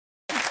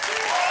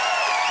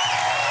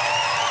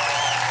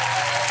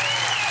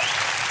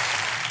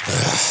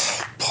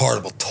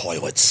Portable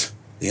toilets.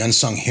 The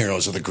unsung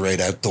heroes of the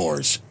great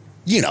outdoors.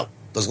 You know,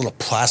 those little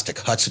plastic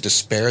huts of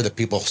despair that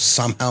people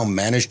somehow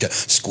manage to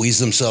squeeze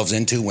themselves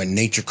into when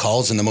nature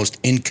calls in the most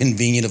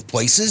inconvenient of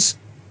places.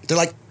 They're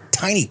like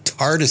tiny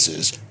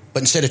TARDISes,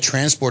 but instead of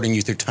transporting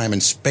you through time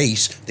and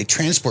space, they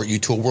transport you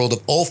to a world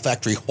of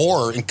olfactory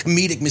horror and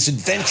comedic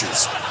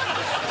misadventures.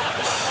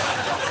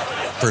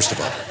 First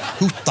of all,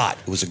 who thought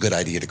it was a good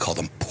idea to call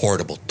them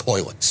portable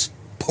toilets?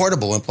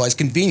 Portable implies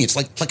convenience,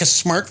 like a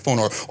smartphone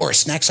or a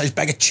snack-sized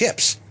bag of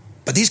chips.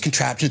 But these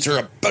contraptions are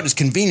about as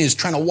convenient as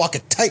trying to walk a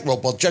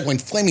tightrope while juggling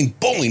flaming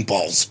bowling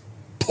balls.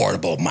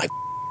 Portable,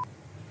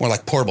 more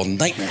like portable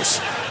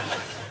nightmares.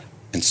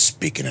 And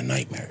speaking of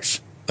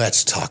nightmares,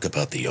 let's talk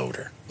about the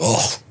odor.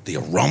 Oh, the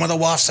aroma that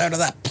wafts out of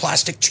that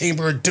plastic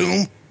chamber of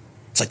doom.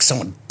 It's like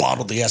someone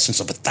bottled the essence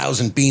of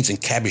 1,000 beans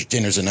and cabbage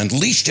dinners and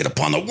unleashed it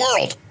upon the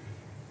world.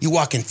 You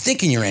walk in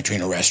thinking you're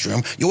entering a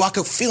restroom. You walk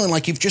out feeling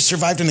like you've just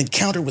survived an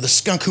encounter with a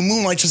skunk who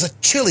moonlights as a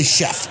chili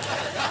chef.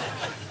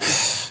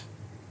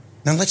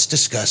 Now let's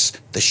discuss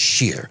the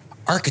sheer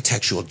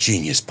architectural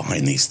genius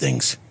behind these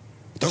things.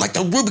 They're like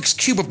the Rubik's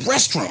Cube of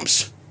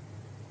restrooms.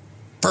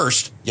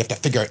 First, you have to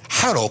figure out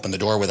how to open the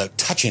door without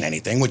touching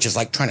anything, which is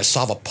like trying to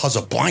solve a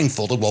puzzle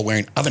blindfolded while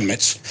wearing oven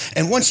mitts.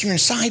 And once you're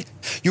inside,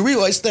 you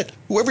realize that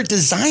whoever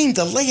designed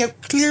the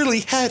layout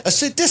clearly had a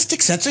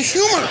sadistic sense of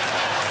humor.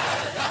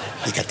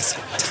 You got this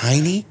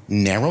tiny,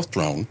 narrow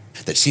throne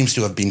that seems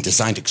to have been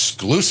designed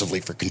exclusively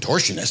for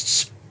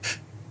contortionists.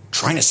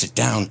 Trying to sit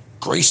down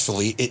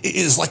gracefully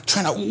is like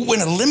trying to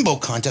win a limbo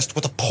contest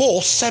with a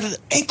pole set at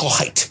ankle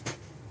height.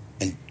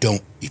 And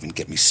don't even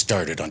get me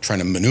started on trying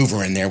to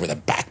maneuver in there with a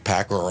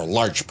backpack or a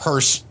large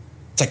purse.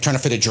 It's like trying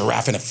to fit a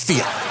giraffe in a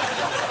Fiat.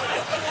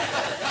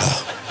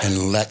 Oh,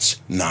 and let's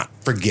not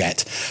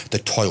forget the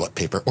toilet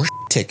paper, or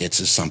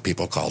tickets as some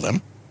people call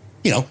them.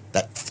 You know,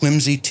 that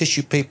flimsy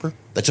tissue paper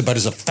that's about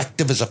as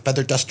effective as a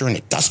feather duster in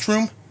a dust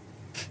room.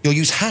 You'll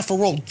use half a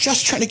roll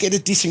just trying to get a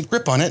decent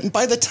grip on it, and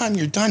by the time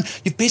you're done,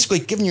 you've basically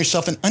given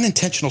yourself an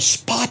unintentional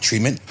spa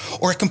treatment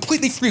or a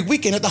completely free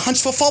weekend at the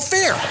Huntsville Fall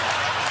Fair.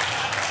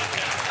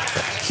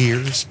 But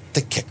here's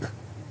the kicker.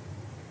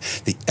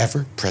 The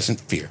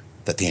ever-present fear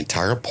that the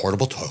entire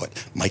portable toilet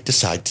might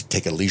decide to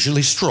take a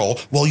leisurely stroll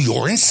while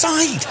you're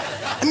inside.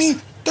 I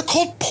mean, they're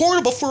called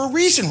portable for a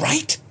reason,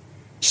 right?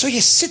 So you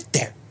sit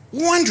there,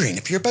 wondering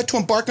if you're about to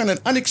embark on an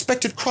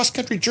unexpected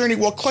cross-country journey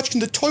while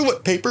clutching the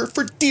toilet paper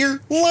for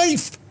dear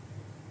life.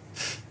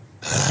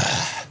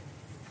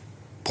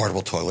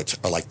 Portable toilets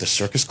are like the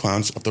circus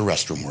clowns of the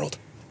restroom world.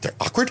 They're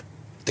awkward,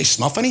 they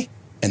smell funny,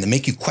 and they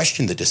make you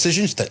question the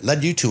decisions that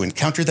led you to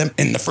encounter them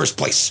in the first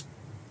place.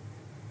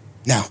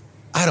 Now,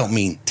 I don't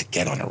mean to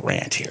get on a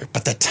rant here,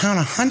 but the town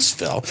of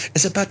Huntsville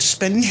is about to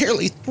spend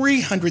nearly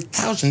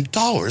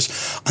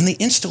 $300,000 on the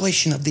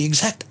installation of the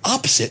exact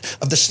opposite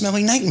of the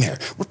smelly nightmare,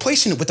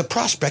 replacing it with the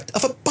prospect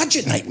of a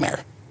budget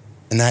nightmare.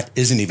 And that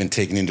isn't even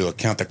taking into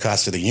account the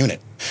cost of the unit,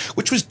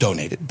 which was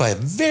donated by a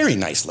very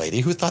nice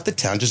lady who thought the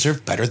town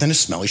deserved better than a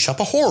smelly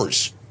shop of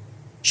horrors.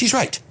 She's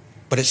right,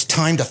 but it's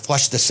time to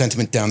flush the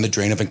sentiment down the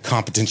drain of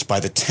incompetence by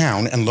the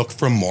town and look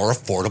for a more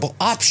affordable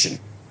option.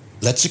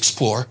 Let's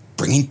explore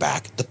bringing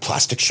back the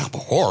plastic shop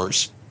of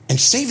horrors and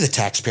save the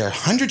taxpayer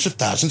hundreds of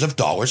thousands of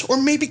dollars, or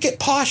maybe get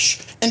posh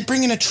and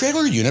bring in a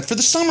trailer unit for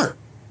the summer.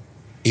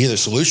 Either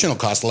solution will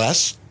cost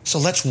less, so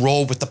let's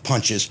roll with the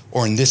punches,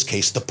 or in this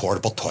case, the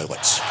portable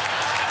toilets.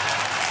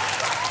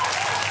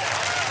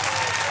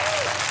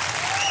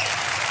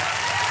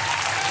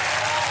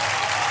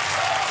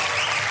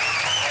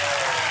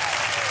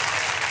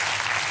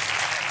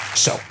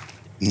 So,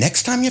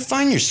 next time you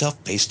find yourself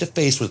face to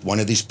face with one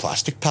of these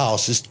plastic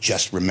palaces,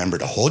 just remember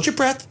to hold your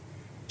breath,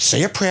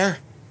 say a prayer,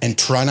 and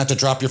try not to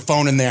drop your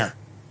phone in there.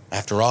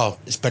 After all,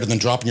 it's better than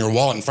dropping your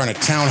wallet in front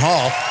of town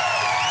hall.